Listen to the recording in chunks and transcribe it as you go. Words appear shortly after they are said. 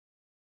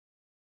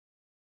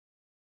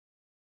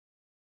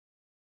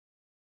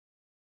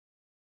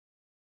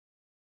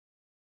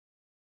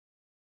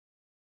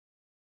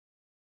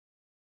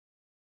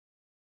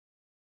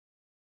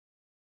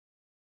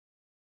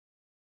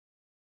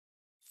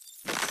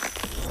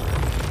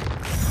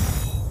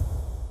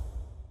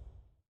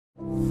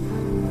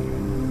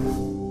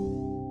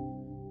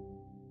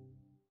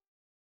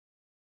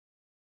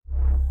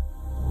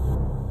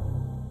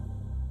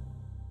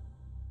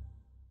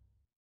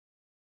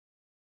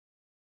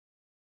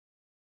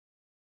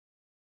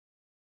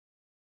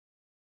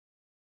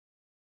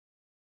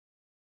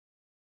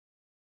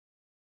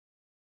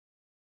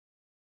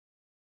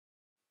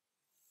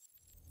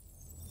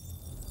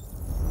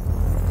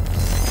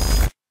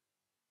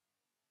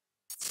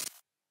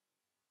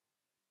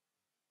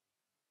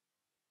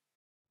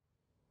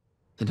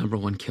The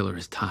 #1 killer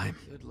is time.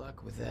 Good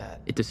luck with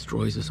that. It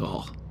destroys us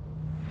all.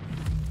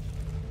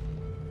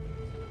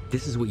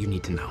 This is what you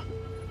need to know.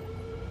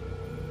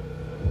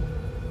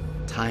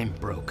 Time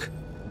broke.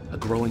 A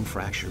growing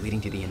fracture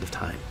leading to the end of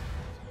time.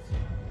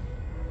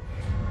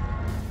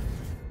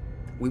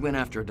 We went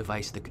after a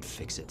device that could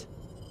fix it.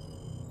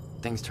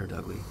 Things turned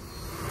ugly.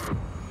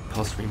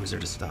 Paul Serene was there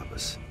to stop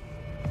us.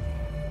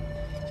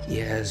 He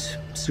has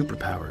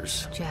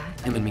superpowers.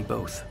 Jack? Him and me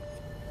both.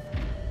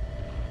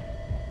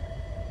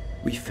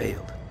 We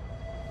failed.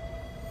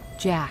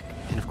 Jack.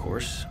 And of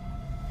course,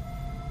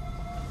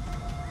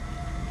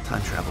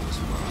 time travel was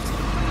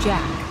involved.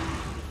 Jack.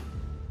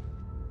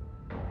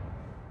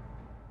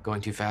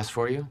 Going too fast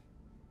for you?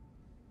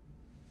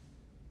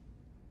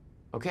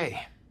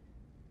 Okay.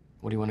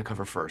 What do you want to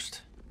cover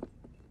first?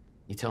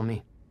 You tell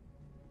me.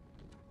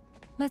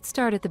 Let's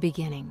start at the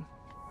beginning.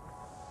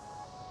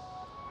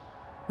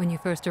 When you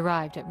first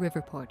arrived at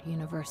Riverport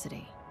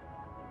University.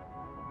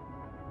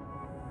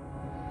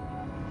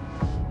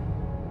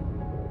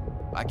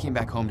 I came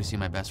back home to see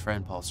my best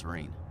friend, Paul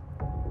Serene.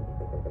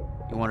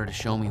 He wanted to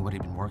show me what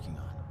he'd been working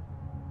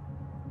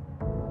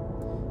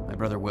on. My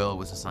brother Will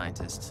was a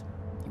scientist.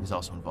 He was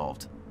also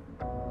involved.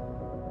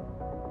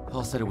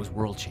 Paul said it was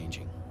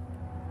world-changing.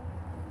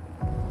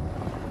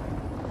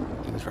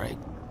 He was right.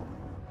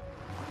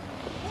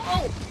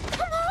 Whoa!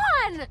 Come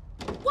on!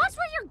 Watch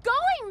where you're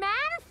going,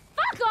 man!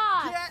 Fuck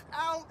off! Get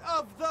out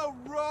of the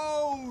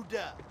road!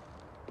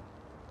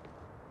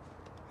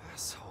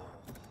 Asshole.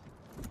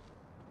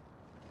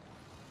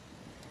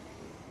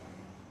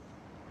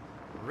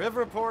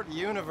 Riverport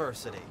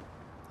University.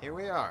 Here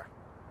we are.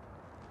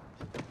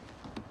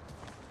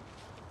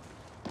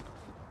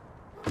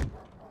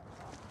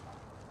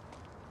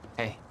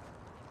 Hey,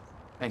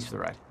 thanks for the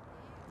ride.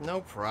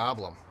 No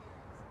problem.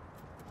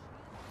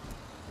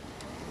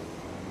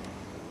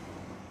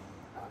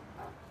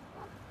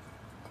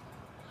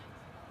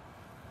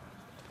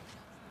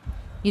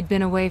 You'd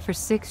been away for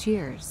 6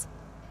 years.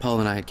 Paul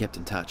and I had kept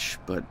in touch,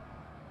 but,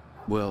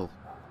 well,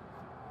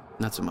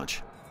 not so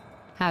much.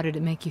 How did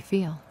it make you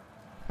feel?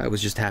 I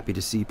was just happy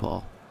to see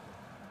Paul.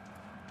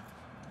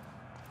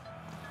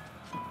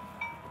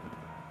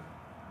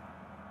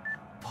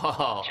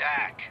 Paul!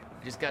 Jack.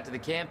 I just got to the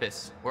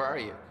campus. Where are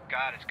you?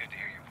 God, it's good to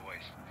hear your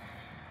voice.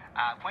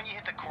 When you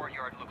hit the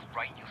courtyard, look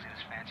right, you'll see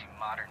this fancy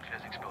modern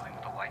physics building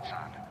with the lights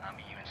on. I'll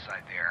meet you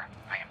inside there.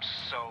 I am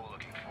so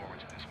looking forward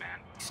to this, man.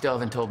 You still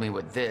haven't told me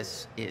what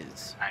this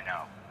is. I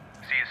know.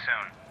 See you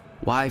soon.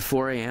 Why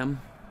 4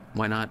 a.m.?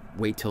 Why not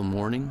wait till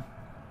morning?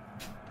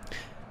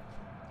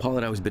 Paul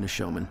had always been a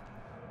showman.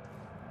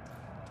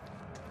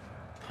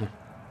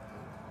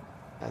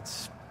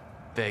 That's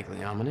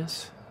vaguely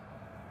ominous.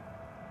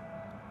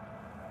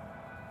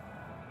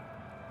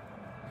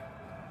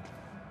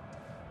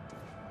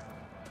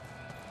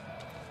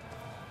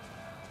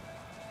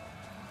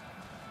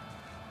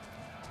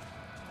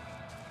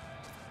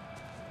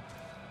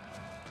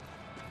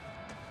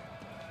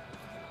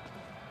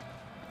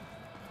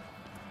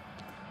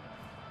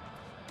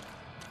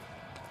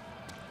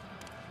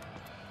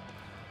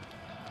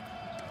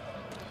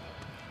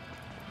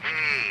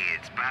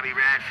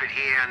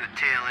 Here on the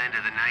tail end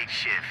of the night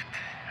shift.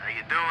 How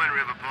you doing,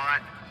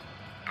 Riverport?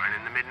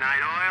 Burning the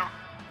midnight oil?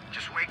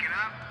 Just waking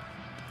up?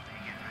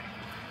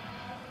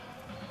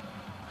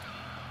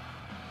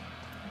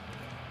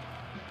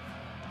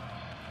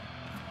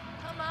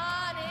 Come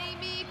on,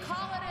 Amy,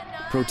 call it a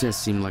night. Protests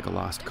seemed like a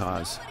lost There's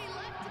cause. nobody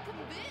left to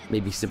convince.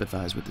 Maybe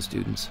sympathize with the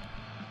students.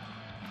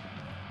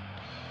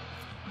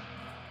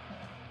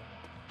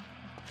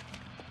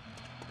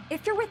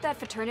 If you're with that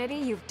fraternity,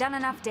 you've done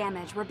enough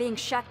damage. We're being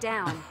shut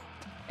down.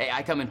 Hey,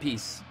 I come in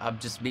peace. I'm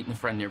just meeting a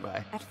friend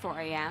nearby. At 4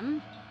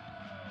 a.m.?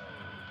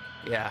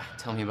 Yeah,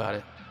 tell me about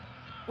it.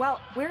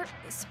 Well, we're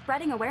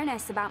spreading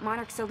awareness about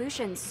Monarch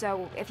Solutions,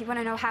 so if you want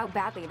to know how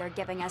badly they're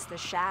giving us the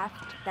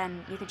shaft,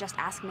 then you could just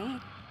ask me.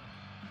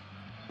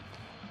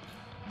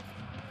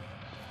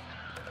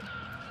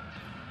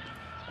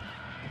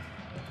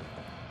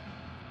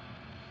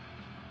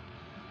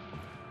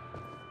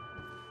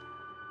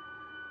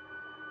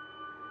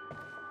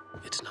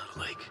 It's not a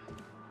lake.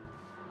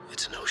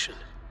 It's an ocean.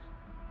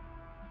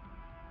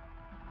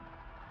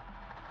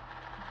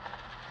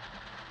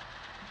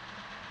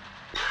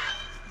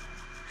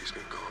 He's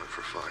been gone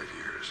for 5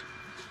 years.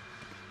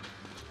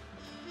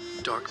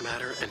 Dark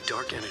matter and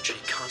dark energy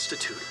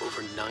constitute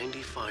over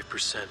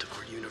 95% of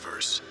our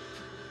universe.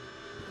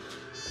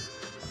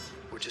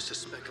 We're just a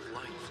speck of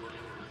light floating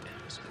in an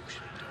endless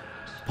ocean of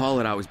darkness. Paul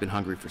had always been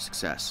hungry for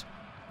success.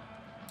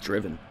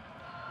 Driven.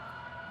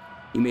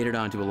 He made it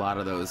onto a lot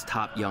of those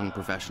top young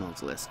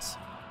professionals lists.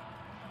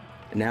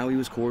 And now he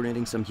was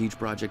coordinating some huge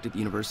project at the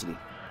university.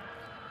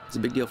 It's a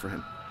big deal for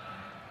him.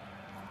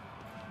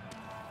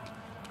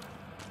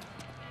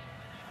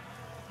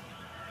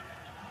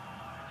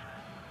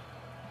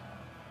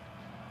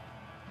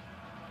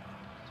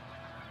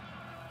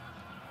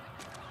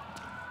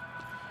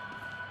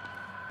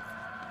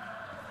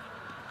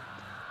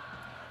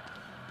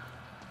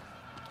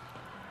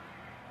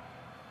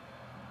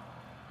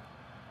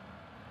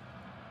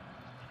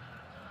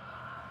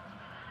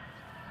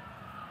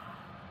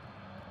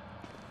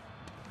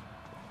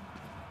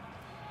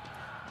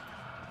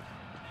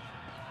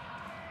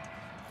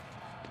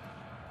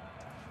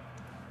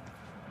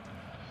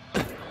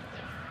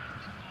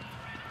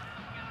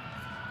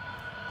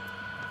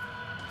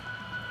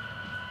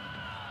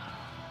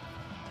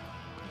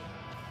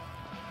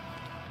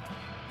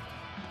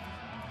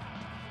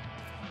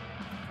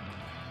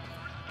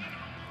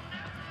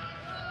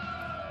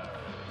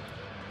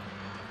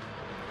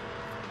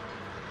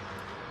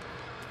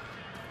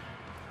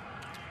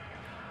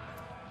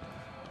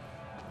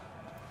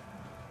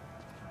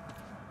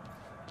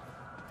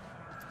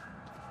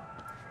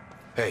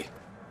 Hey,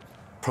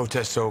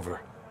 protest's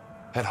over.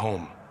 Head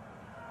home.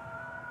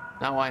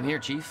 Not why I'm here,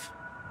 Chief.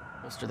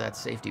 Holster that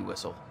safety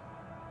whistle.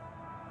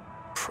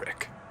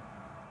 Prick.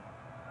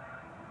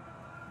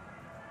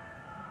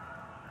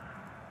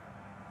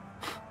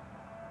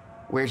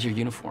 Where's your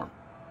uniform?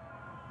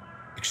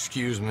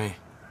 Excuse me.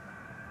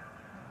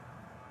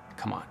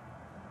 Come on.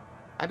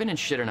 I've been in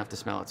shit enough to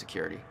smell out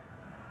security.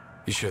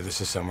 You sure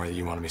this is somewhere that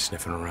you want to be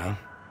sniffing around?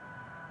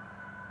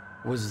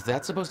 Was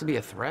that supposed to be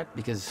a threat?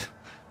 Because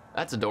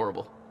that's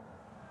adorable.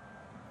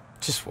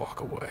 Just walk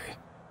away.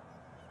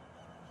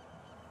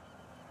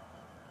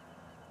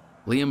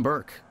 Liam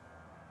Burke,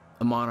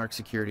 a Monarch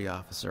security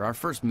officer. Our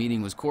first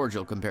meeting was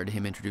cordial compared to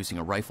him introducing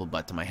a rifle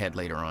butt to my head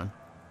later on.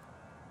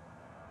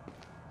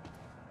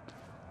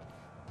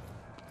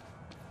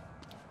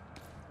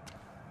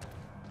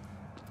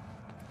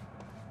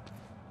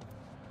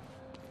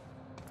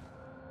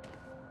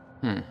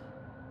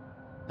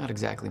 Not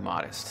exactly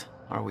modest,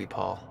 are we,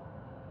 Paul?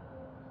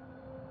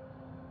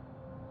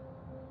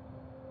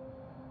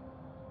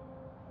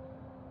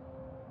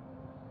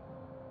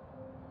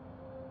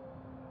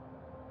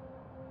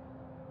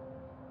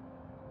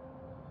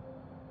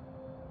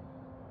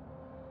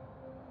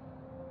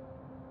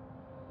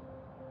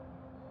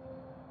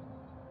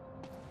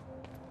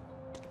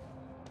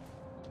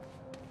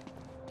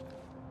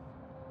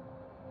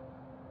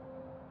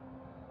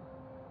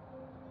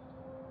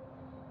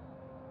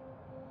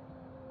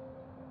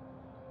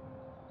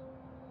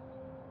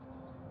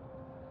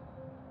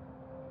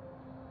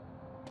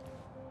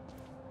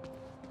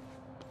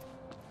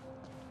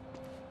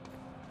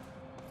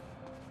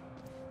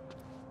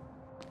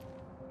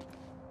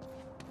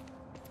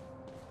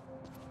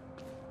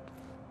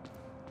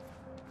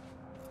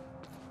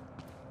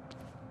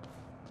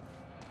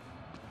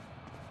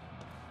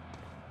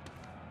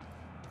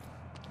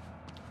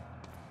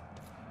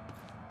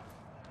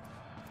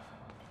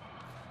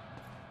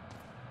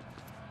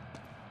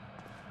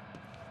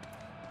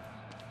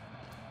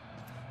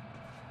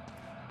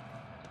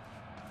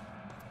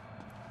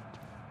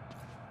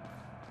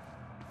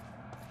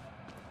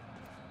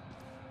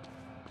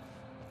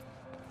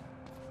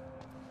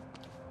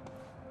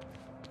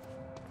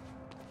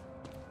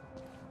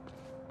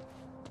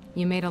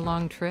 You made a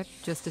long trip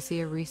just to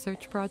see a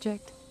research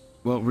project?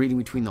 Well, reading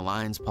between the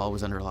lines, Paul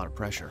was under a lot of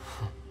pressure.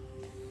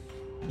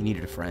 He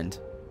needed a friend.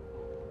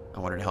 I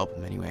wanted to help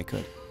him any way I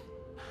could.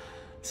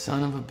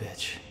 Son of a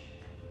bitch.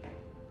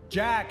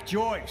 Jack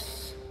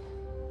Joyce.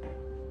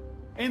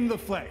 In the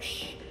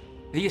flesh.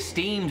 The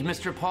esteemed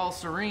Mr. Paul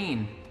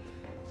Serene.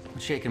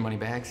 What's shaking,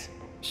 moneybags?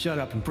 Shut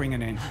up and bring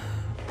it in.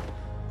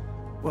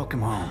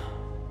 Welcome home.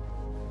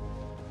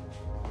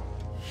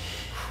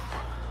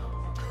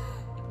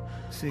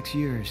 6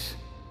 years.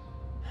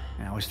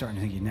 And I was starting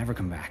to think you'd never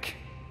come back.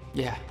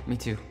 Yeah, me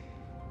too.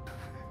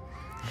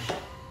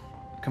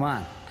 Come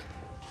on.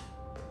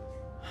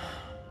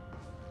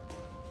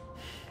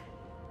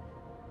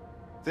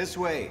 This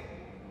way.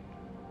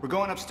 We're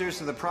going upstairs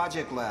to the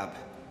project lab.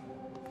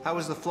 How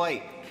was the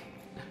flight?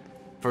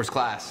 First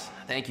class.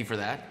 Thank you for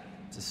that.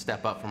 It's a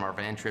step up from our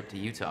van trip to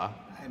Utah.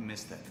 I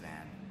missed that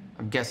van.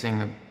 I'm guessing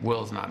that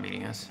Will's not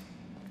meeting us.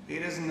 He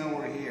doesn't know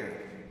we're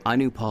here. I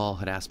knew Paul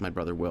had asked my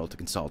brother Will to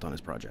consult on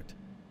his project.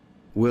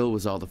 Will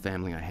was all the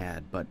family I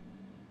had, but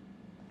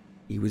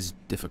he was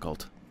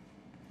difficult.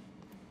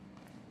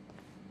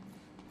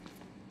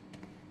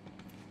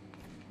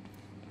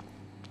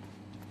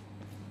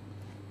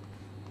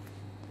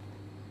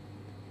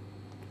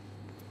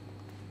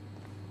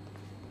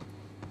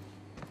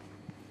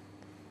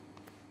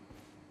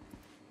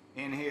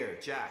 In here,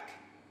 Jack.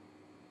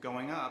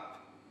 Going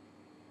up.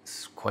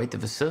 It's quite the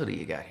facility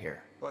you got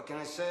here. What can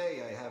I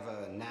say? I have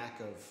a knack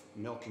of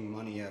milking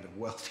money out of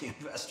wealthy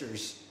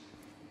investors.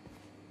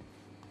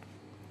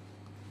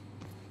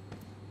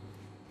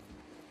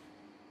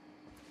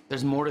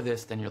 There's more to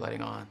this than you're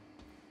letting on.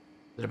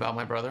 Is it about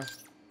my brother?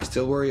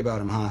 Still worry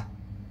about him, huh?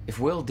 If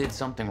Will did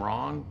something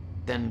wrong,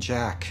 then...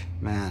 Jack,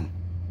 man.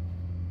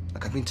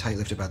 Look, I've been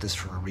tight-lipped about this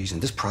for a reason.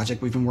 This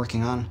project we've been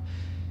working on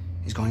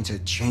is going to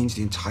change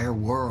the entire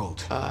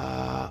world.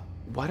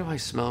 Why do I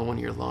smell one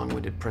of your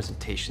long-winded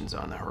presentations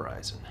on the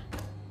horizon?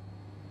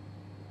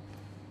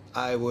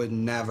 I would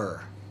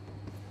never.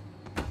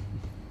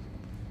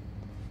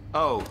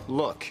 Oh,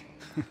 look.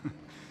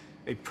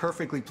 A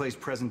perfectly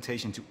placed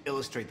presentation to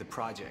illustrate the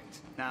project.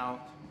 Now,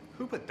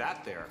 who put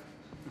that there?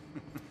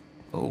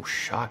 Oh,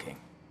 shocking.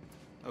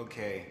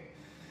 Okay.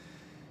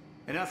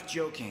 Enough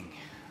joking.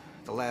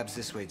 The lab's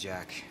this way,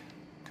 Jack.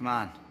 Come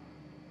on.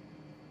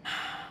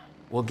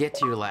 We'll get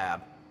to your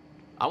lab.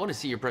 I want to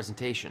see your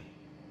presentation.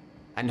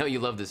 I know you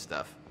love this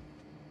stuff.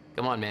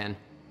 Come on, man.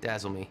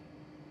 Dazzle me.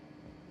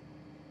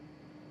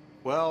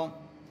 Well,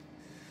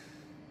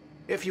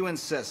 if you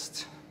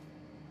insist.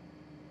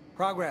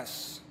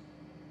 Progress.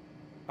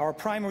 Our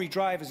primary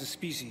drive as a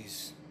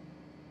species.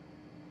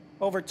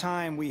 Over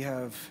time, we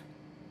have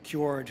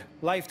cured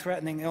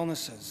life-threatening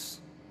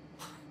illnesses.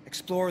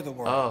 Explore the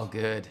world. Oh,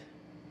 good.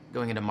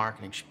 Going into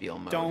marketing spiel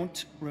mode.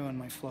 Don't ruin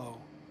my flow.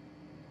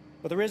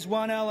 But there is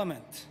one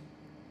element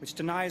which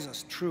denies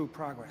us true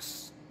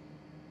progress.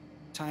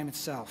 Time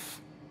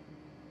itself.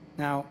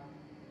 Now,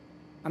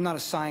 I'm not a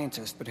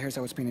scientist, but here's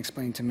how it's been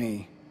explained to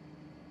me.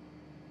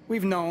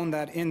 We've known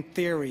that, in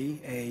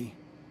theory, a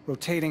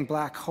rotating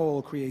black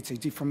hole creates a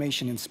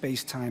deformation in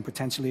space-time,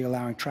 potentially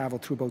allowing travel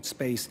through both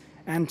space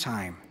and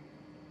time.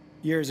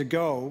 Years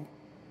ago,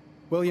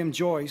 William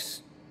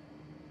Joyce,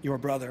 your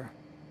brother,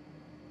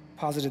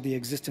 posited the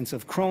existence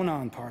of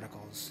chronon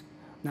particles,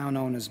 now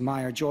known as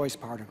Meyer-Joyce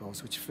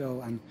particles, which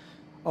fill an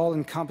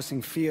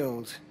all-encompassing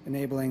field,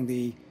 enabling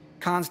the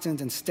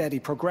constant and steady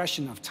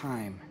progression of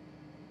time.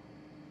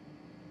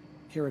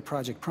 Here at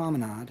Project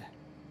Promenade,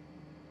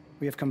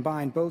 we have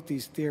combined both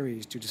these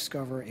theories to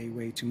discover a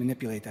way to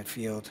manipulate that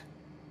field.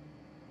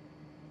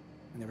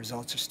 And the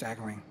results are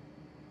staggering.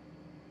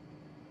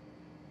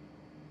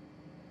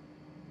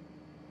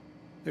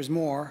 There's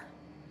more,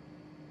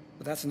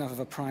 but that's enough of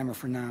a primer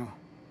for now.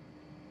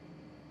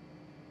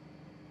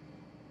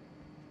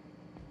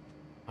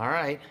 All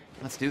right,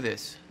 let's do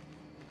this.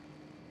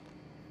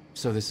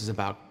 So this is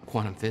about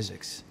quantum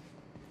physics.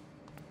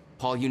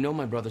 Paul, you know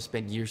my brother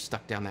spent years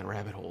stuck down that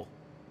rabbit hole.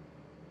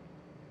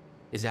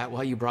 Is that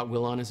why you brought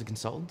Will on as a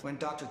consultant? When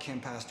Dr.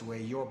 Kim passed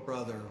away, your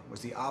brother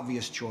was the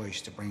obvious choice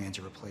to bring in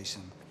to replace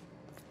him.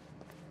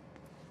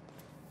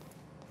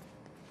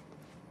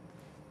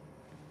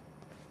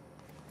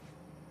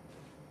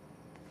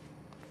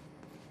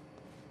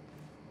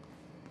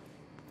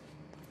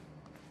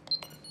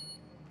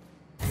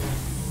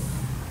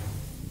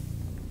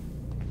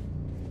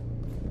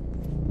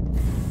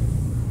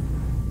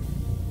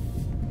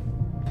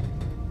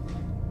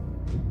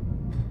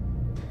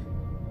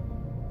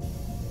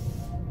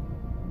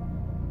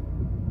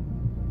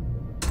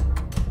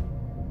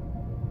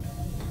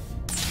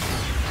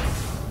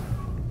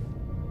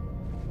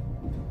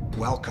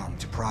 Welcome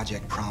to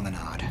Project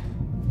Promenade.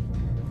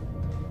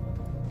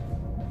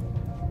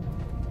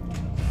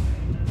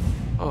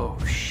 Oh,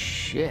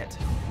 shit.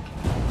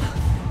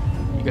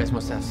 You guys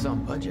must have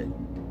some budget.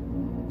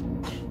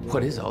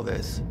 What is all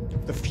this?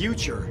 The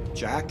future,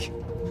 Jack.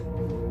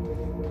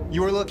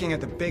 You are looking at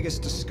the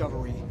biggest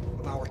discovery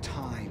of our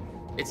time.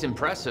 It's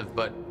impressive,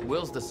 but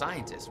Will's the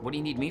scientist. What do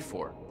you need me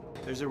for?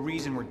 There's a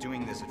reason we're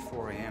doing this at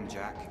 4 a.m.,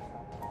 Jack.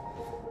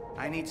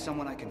 I need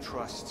someone I can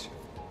trust.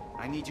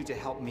 I need you to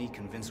help me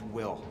convince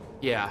Will.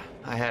 Yeah,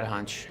 I had a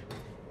hunch.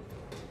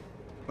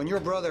 When your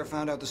brother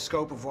found out the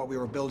scope of what we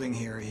were building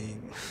here, he...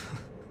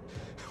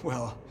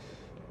 well,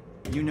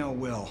 you know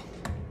Will.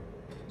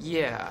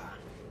 Yeah.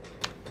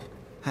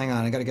 Hang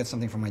on, I gotta get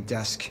something from my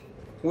desk.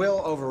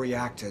 Will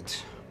overreacted.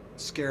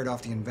 Scared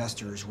off the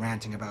investors,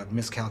 ranting about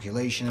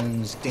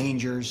miscalculations,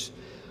 dangers,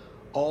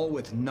 all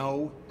with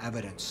no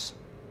evidence.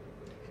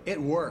 It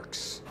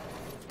works.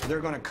 They're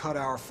gonna cut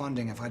our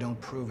funding if I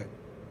don't prove it.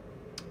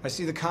 I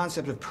see the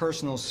concept of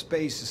personal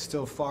space is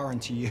still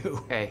foreign to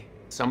you. Hey,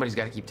 somebody's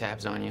got to keep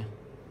tabs on you.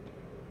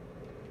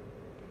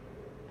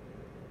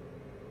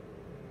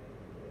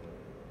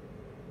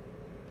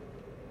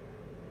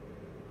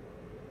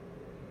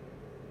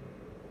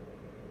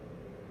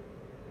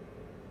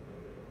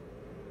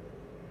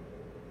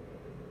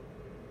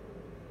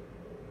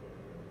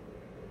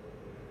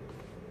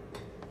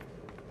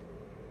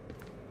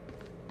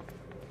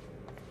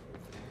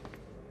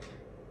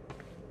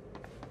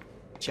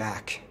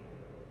 Jack.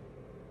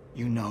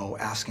 You know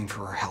asking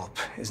for her help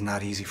is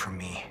not easy for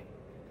me.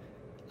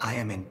 I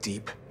am in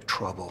deep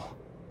trouble.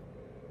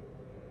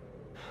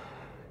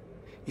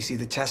 You see,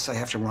 the tests I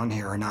have to run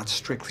here are not,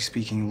 strictly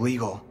speaking,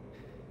 legal.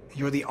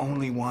 You're the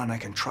only one I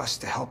can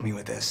trust to help me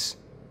with this.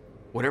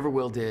 Whatever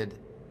Will did,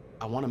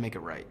 I want to make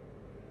it right.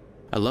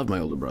 I love my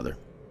older brother,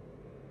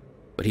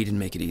 but he didn't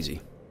make it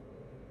easy.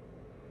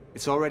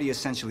 It's already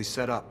essentially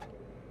set up.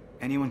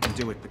 Anyone can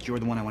do it, but you're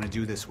the one I want to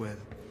do this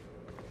with.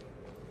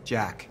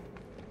 Jack,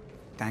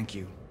 thank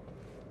you.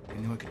 I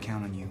knew I could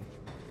count on you.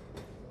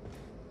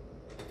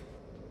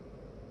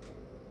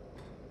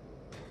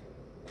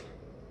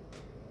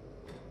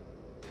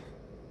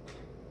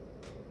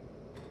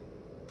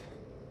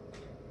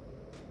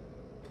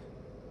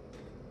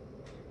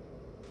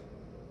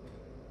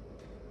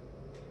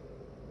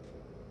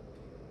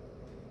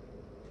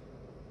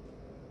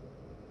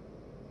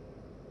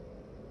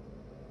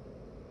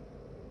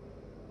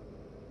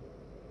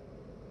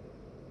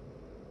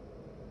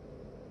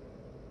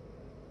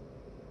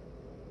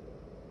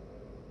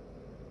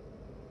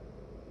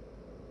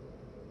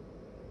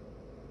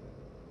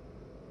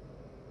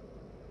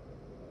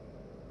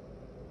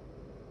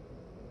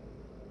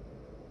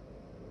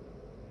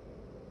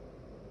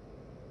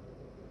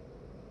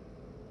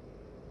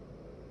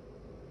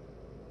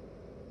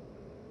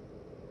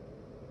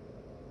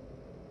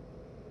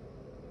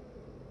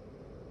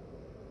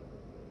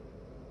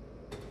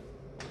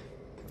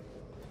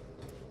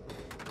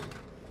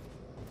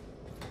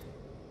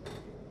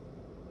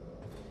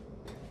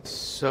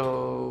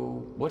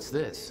 So, what's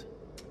this?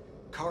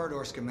 Corridor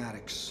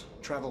schematics.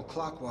 Travel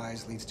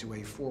clockwise leads to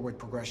a forward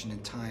progression in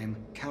time.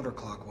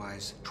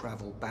 Counterclockwise,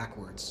 travel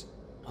backwards.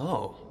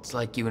 Oh, it's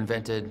like you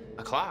invented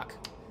a clock.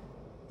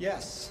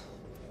 Yes.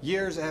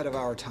 Years ahead of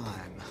our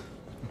time.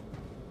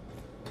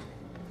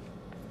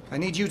 I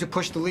need you to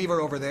push the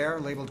lever over there,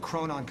 labeled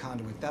Chronon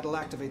Conduit. That'll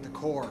activate the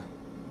core.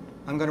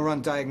 I'm gonna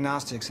run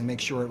diagnostics and make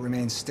sure it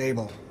remains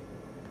stable.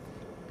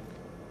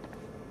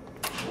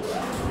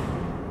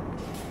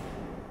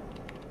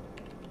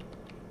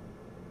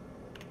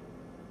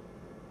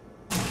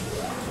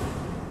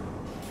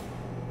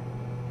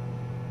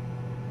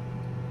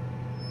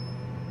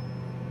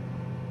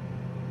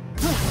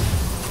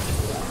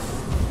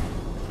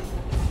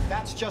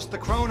 That's just the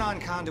Chronon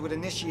Conduit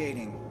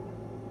initiating.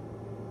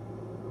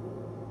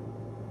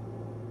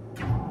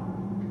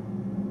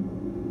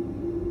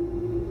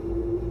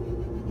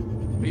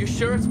 Are you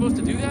sure it's supposed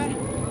to do that?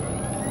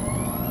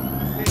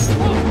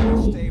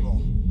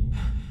 Stable.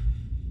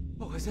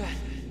 What was that?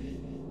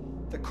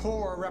 The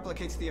core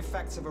replicates the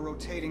effects of a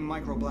rotating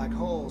micro-black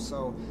hole,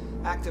 so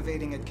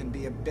activating it can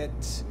be a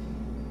bit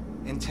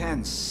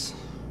intense.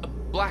 A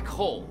black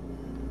hole?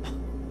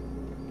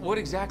 What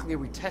exactly are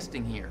we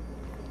testing here?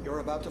 You're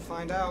about to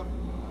find out.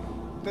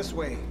 This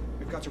way.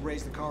 We've got to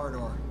raise the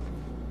corridor.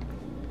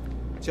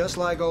 Just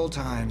like old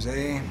times,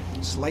 eh?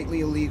 Slightly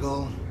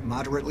illegal,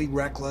 moderately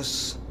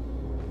reckless.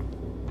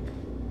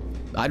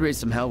 I'd raised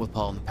some hell with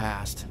Paul in the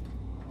past.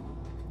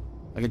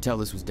 I could tell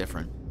this was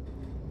different.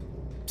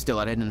 Still,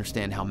 I didn't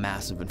understand how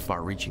massive and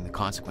far-reaching the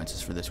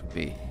consequences for this would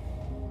be.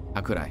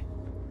 How could I?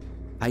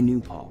 I knew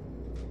Paul.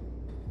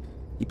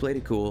 He played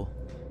it cool,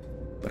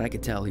 but I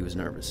could tell he was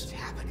nervous. What's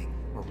happening?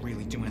 We're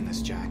really doing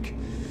this, Jack.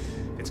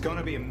 It's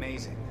gonna be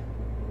amazing.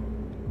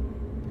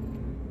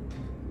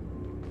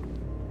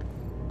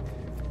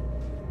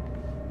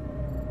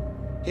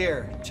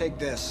 Here, take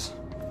this.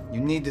 You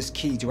need this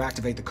key to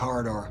activate the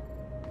corridor.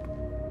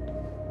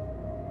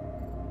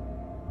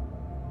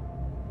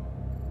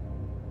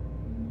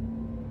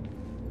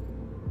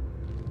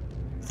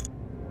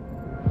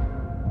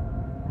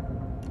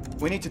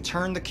 We need to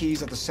turn the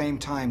keys at the same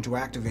time to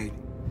activate.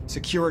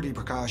 Security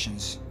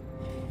precautions.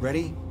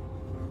 Ready?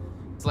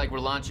 It's like we're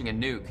launching a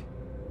nuke.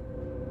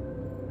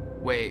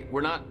 Wait,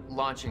 we're not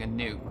launching a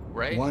nuke,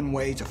 right? One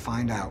way to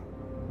find out.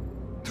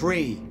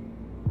 3,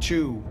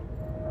 2,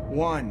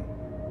 1.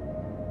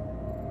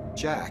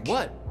 Jack.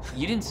 What?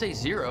 You didn't say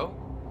 0.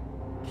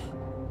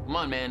 Come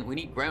on, man. We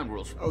need ground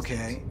rules.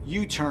 Okay,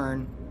 you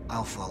turn,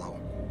 I'll follow.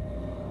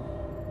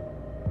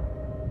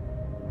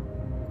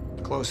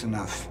 Close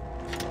enough.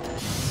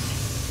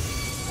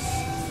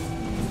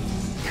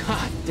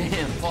 God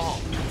damn, Paul.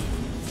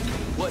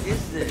 What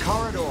is this? The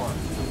corridor.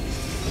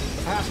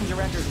 The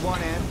passenger enters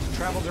one end,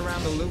 travels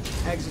around the loop,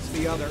 exits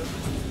the other,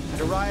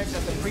 and arrives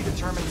at the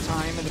predetermined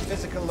time and the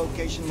physical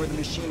location where the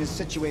machine is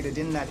situated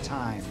in that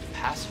time.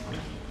 Passenger?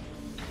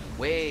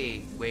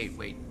 Wait.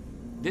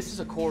 This is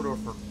a corridor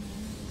for...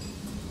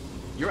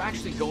 You're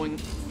actually going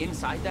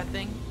inside that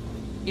thing?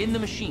 In the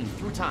machine,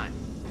 through time?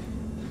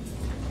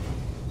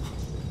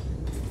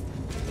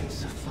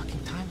 It's a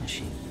fucking time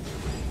machine.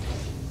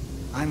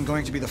 I'm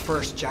going to be the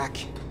first, Jack.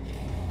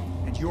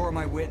 And you're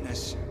my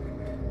witness.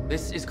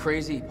 This is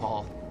crazy,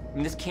 Paul. I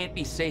mean, this can't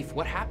be safe.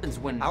 What happens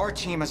when... Our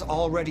team has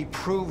already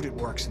proved it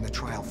works in the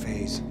trial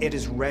phase. It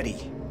is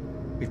ready.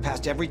 We've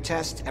passed every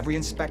test, every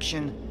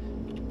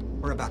inspection.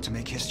 We're about to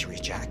make history,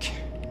 Jack.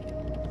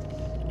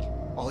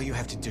 All you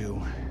have to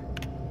do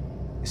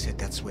is hit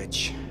that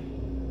switch.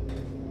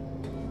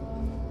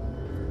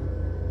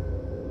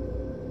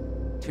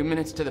 2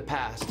 minutes to the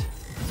past.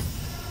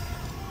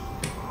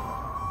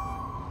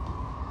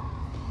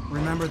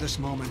 Remember this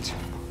moment.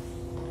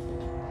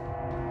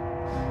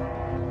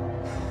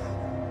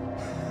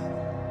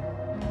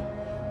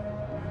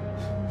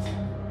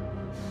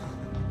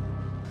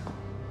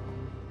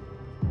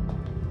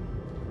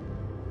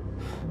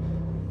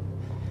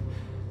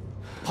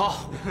 Paul,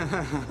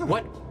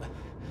 what?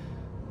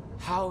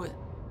 How?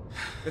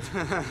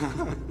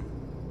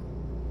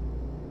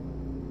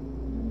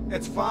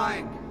 It's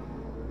fine.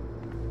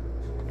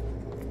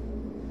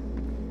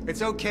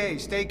 It's okay.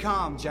 Stay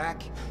calm,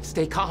 Jack.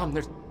 Stay calm.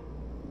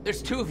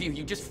 There's 2 of you.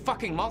 You just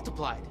fucking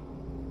multiplied.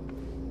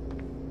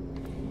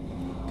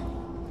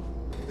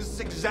 This is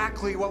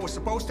exactly what was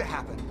supposed to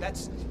happen.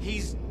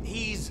 He's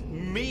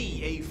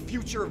me, a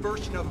future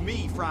version of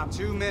me from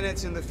 2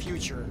 minutes in the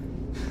future.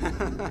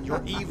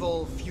 Your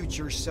evil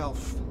future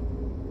self.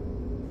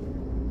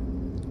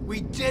 We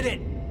did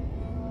it!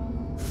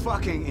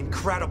 Fucking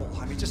incredible.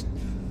 I mean, just...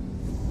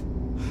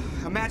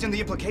 imagine the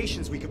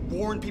implications. We could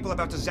warn people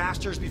about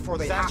disasters before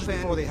they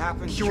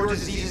happen. Cure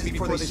diseases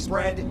before they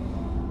spread.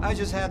 I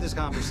just had this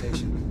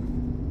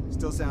conversation.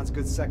 Still sounds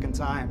good second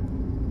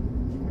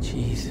time.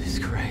 Jesus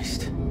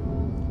Christ.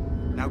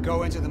 Now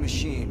go into the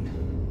machine.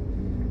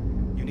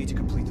 You need to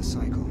complete the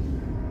cycle.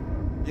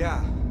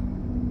 Yeah.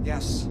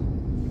 Yes.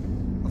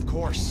 Of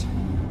course.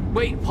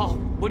 Wait, Paul,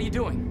 what are you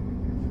doing?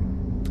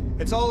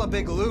 It's all a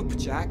big loop,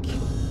 Jack.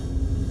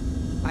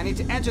 I need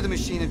to enter the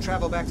machine and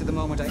travel back to the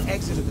moment I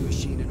exited the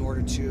machine in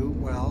order to,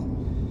 well,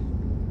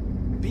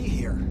 be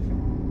here.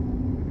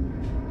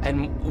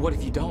 And what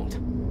if you don't?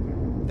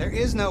 There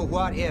is no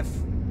what if.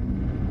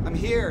 I'm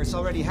here, it's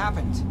already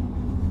happened.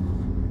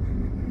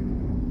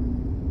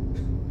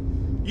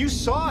 You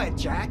saw it,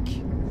 Jack.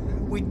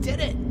 We did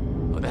it.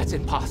 Oh, that's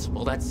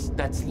impossible.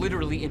 That's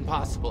literally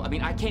impossible. I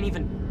mean, I can't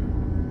even...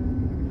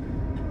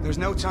 There's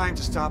no time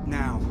to stop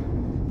now.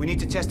 We need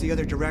to test the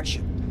other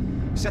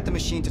direction. Set the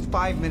machine to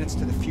 5 minutes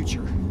to the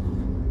future.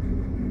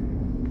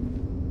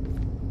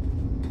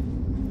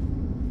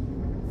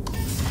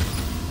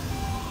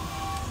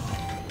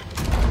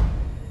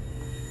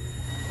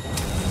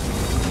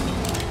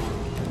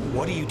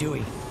 What are you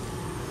doing?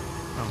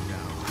 Oh no.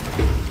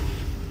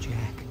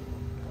 Jack.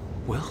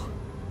 Will?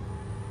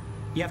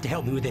 You have to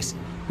help me with this.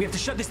 We have to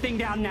shut this thing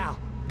down now.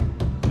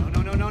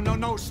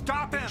 No,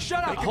 stop him!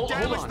 Shut up! It could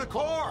damage the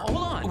core! Hold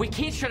on! We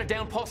can't shut it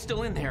down. Paul's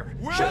still in there.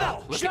 Shut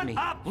up! Look at me.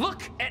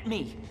 Look at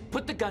me!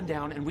 Put the gun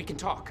down and we can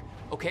talk,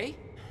 okay?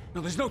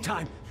 No, there's no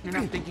time. You're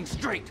not thinking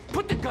straight.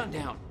 Put the gun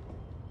down!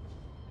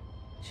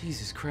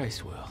 Jesus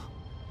Christ, Will.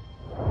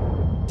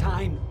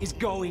 Time is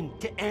going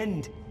to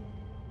end.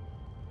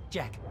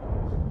 Jack,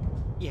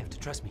 you have to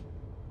trust me.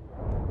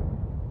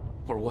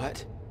 Or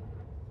what?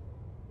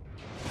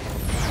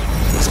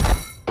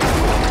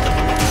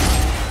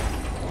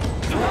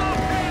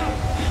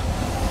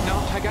 No,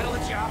 I gotta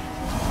let you out.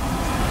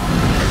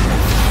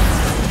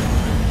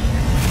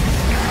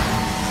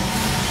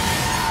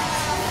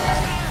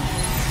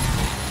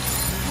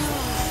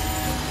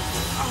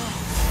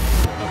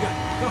 Oh God,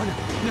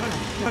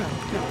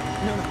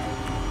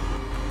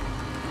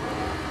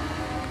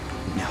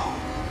 no.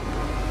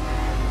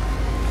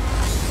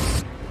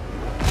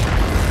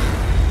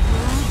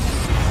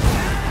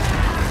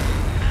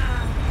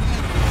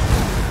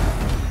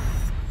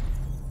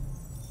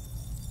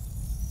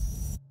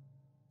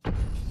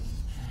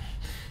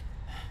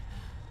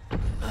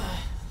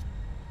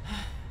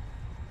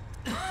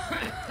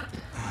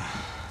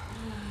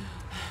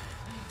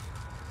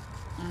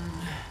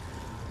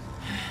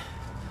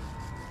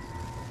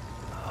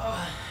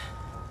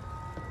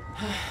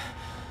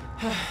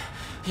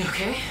 You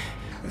okay?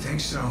 I think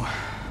so.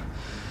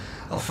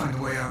 I'll find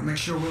a way out. Make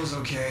sure Will's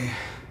okay.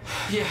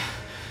 Yeah.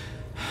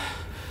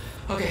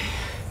 Okay.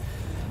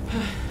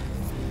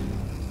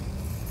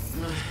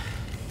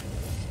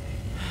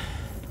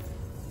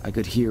 I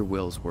could hear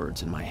Will's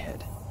words in my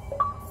head.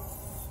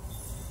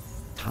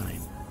 Time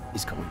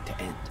is going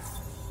to end.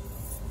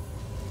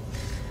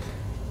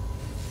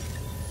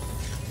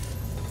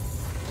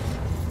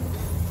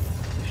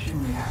 This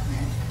shouldn't be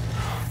happening.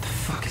 What the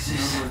fuck is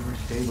this? No, we're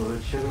stable.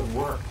 It should have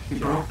worked. You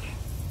broke?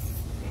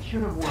 It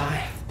should have worked.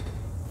 Time.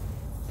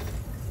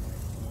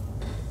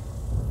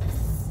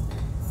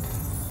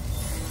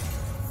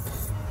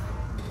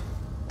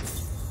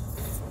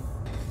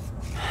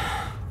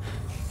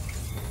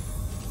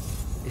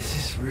 Is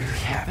this really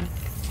happening?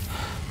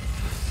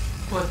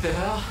 What the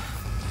hell?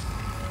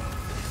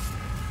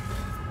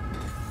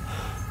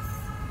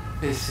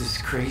 This is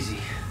crazy.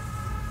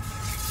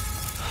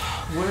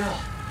 Will.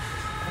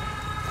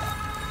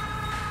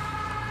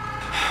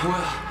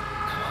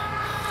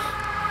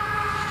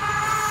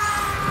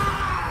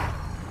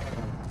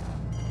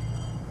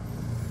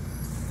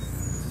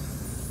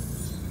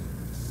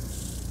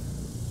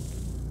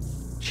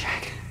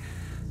 Jack.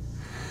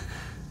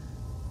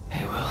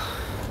 Hey, Will.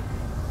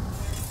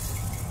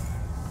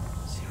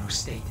 Zero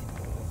state.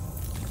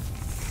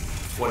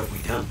 What have we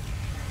done?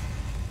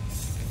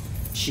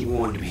 She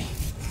warned me.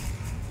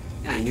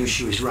 I knew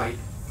she was right.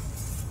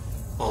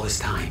 All this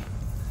time.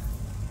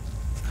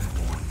 I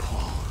warned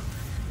Paul.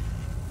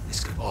 This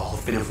could all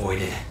have been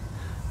avoided.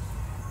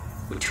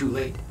 We're too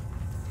late.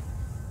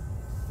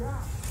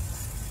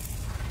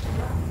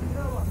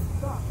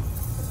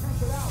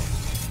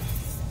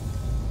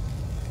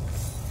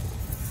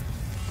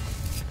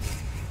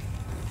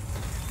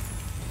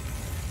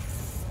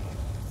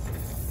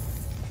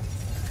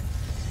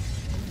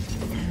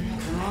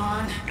 Come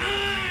on.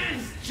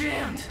 It's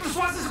jammed. This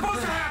wasn't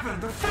supposed to happen!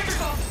 The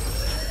thing's all...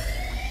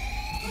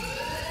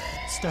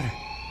 Stutter.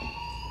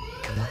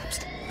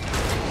 Collapsed.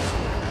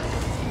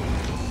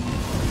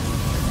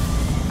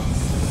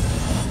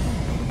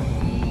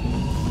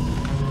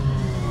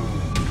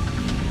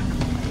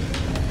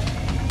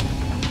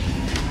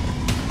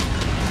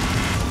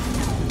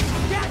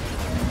 Jack!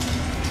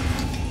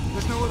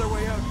 There's no other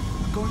way out.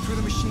 I'm going through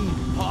the machine.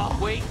 Paul,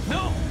 wait.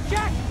 No!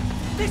 Jack!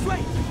 This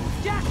way!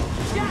 Jack!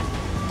 Jack!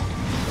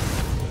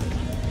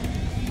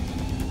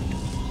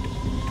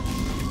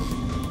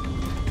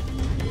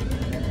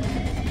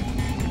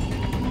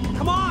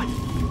 Come on! You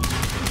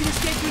can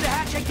escape through the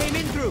hatch I came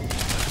in through!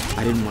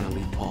 I didn't want to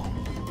leave Paul,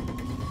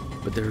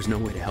 but there was no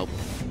way to help him.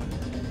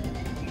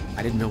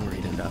 I didn't know where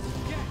he'd end up.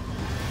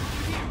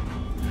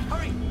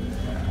 Hurry!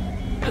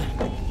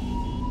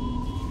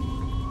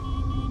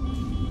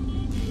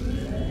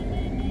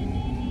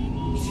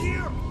 He's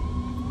here!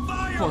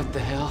 Fire! What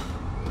the hell?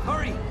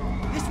 Hurry!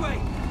 This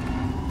way!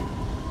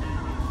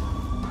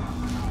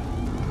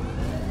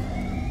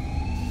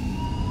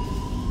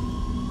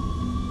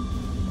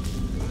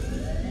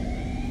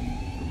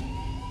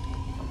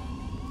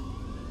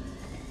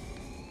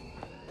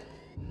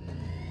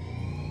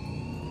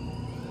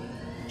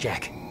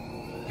 Jack,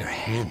 your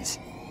hands.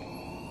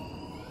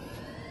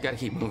 Gotta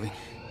keep moving.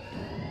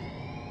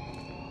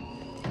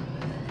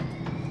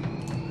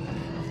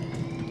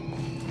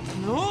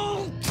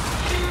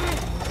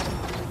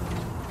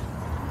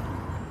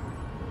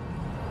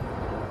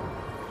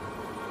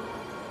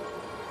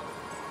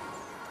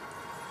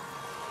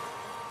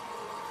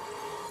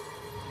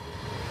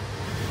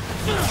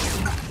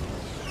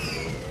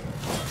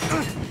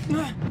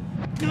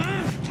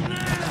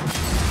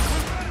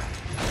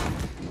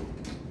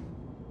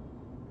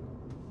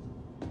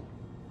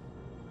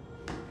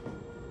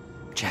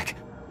 Jack.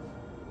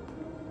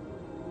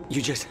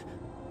 You just...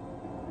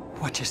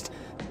 What just...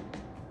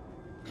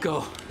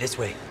 Go. This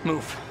way.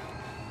 Move.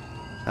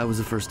 That was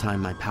the first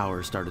time my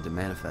power started to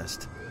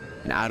manifest.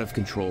 An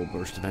out-of-control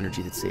burst of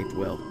energy that saved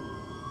Will.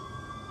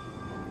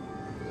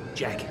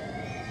 Jack,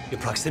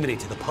 your proximity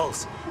to the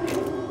pulse.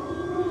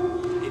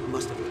 It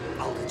must have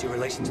altered your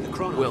relation to the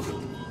chrono. Will,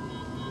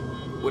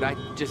 what I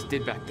just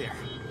did back there.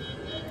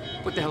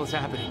 What the hell is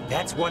happening?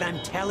 That's what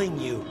I'm telling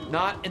you.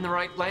 Not in the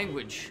right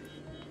language.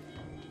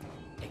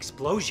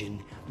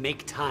 Explosion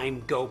make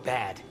time go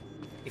bad.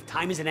 If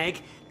time is an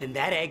egg, then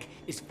that egg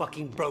is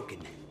fucking broken.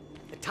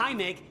 The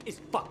time egg is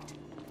fucked.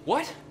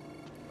 What?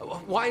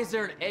 Why is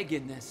there an egg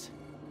in this?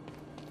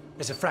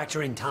 There's a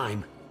fracture in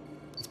time.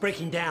 It's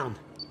breaking down,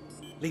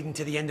 leading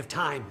to the end of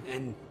time,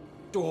 and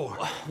door.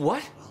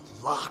 What?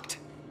 Locked.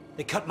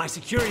 They cut my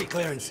security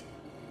clearance.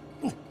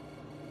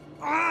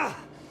 Ah!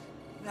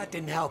 That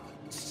didn't help.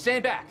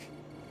 Stand back.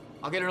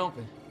 I'll get it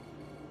open.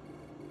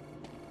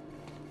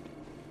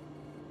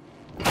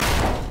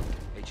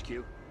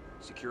 HQ,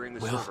 securing the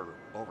Will, server room.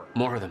 Over.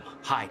 More of them.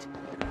 Hide.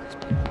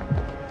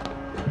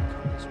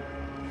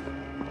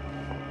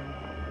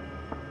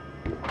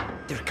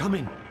 They're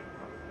coming.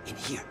 In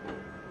here.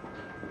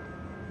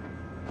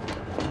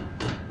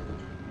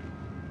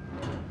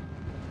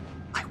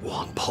 I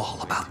warned Paul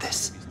about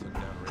this.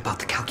 About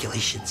the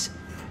calculations.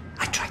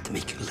 I tried to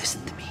make you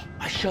listen to me.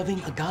 By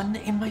shoving a gun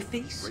in my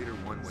face?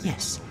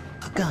 Yes,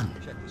 a gun.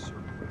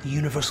 The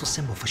universal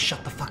symbol for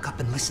shut the fuck up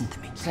and listen to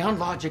me. Sound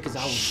logic is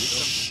always...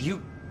 Shh.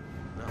 You...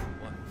 No,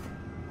 what?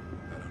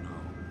 I don't know.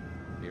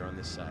 You're on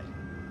this side.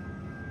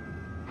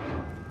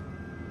 Are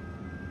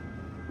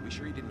we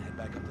sure he didn't head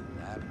back up to the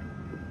lab?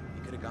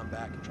 He could have gone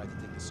back and tried to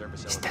take the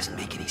service This elevator. doesn't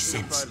make any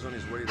sense. On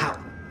his way How?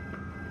 there.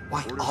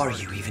 Why are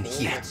you even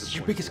here? That's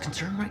your biggest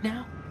concern right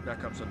now?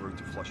 Backup's en route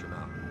to flush him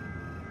out.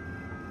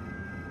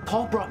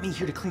 Paul brought me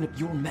here to clean up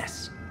your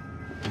mess.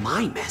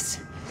 My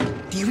mess?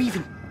 Do you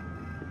even...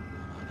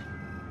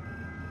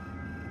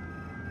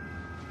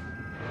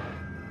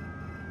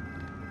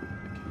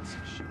 I can't see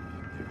shooting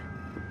up there.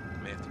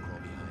 May have to crawl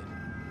behind.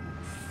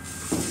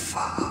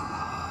 Fuck.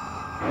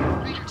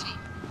 Raider team,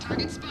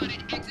 target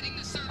spotted exiting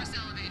the service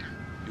elevator.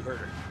 You heard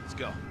her. Let's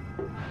go.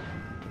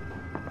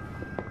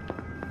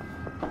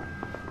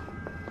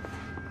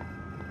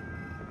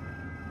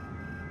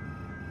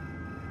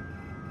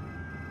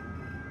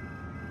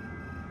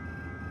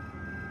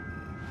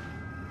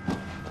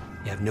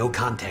 You have no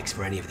context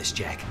for any of this,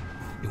 Jack.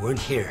 You weren't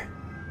here.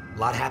 A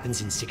lot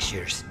happens in 6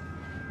 years.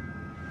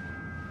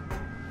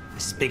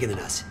 This is bigger than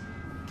us.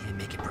 Can't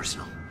make it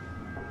personal.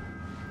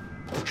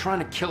 They're trying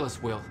to kill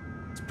us, Will.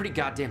 It's pretty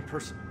goddamn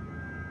personal.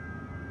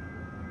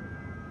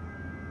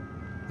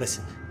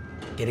 Listen,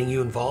 getting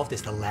you involved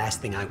is the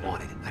last thing I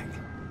wanted.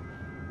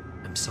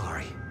 I'm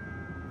sorry.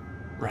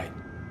 Right.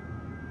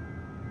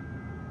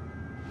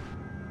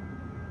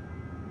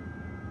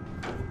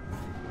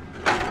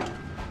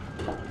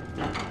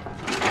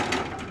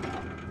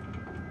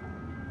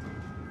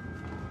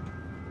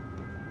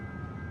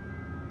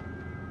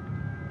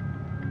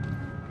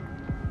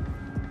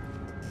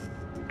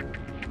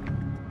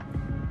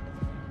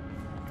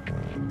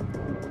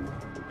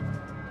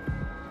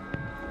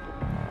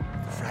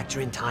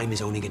 Fracture in time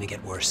is only gonna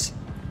get worse.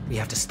 We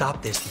have to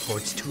stop this before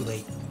it's too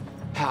late.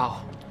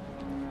 How?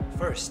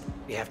 First,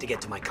 we have to get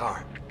to my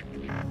car.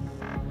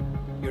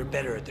 You're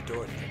better at the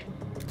door thing.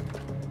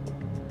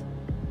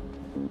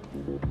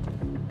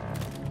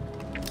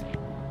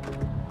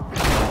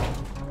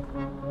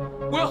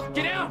 Will,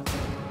 get out!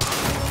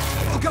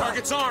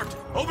 Target's armed.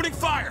 Opening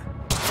fire.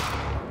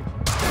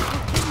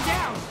 Get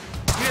down!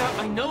 Yeah,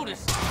 I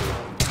noticed.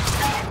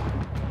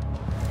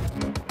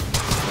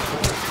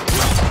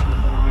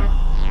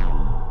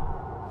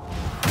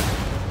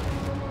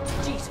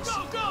 Jesus.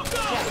 Go, go,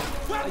 go!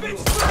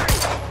 Weapons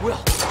free!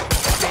 Will,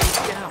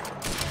 stay down.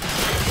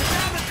 Get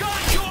down the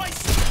gun,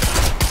 Joyce!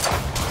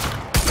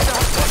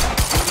 Stop fucking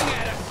shooting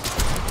at us!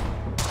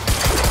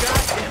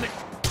 God damn it!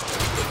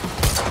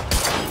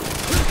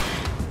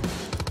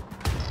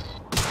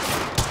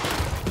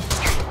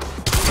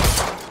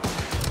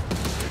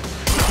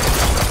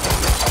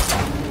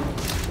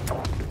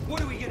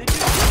 What are we gonna do?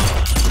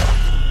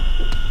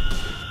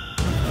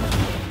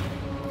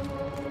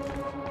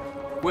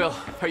 Will,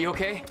 are you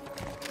okay?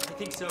 I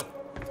think so.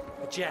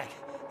 But Jack,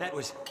 that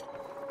was...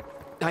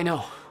 I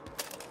know.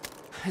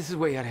 This is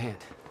way out of hand.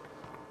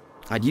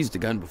 I'd used a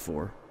gun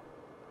before.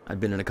 I'd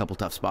been in a couple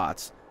tough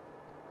spots.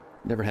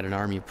 Never had an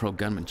army of pro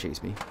gunmen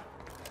chase me.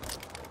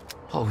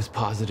 Paul was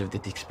positive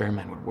that the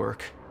experiment would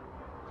work.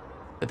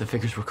 That the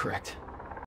figures were correct.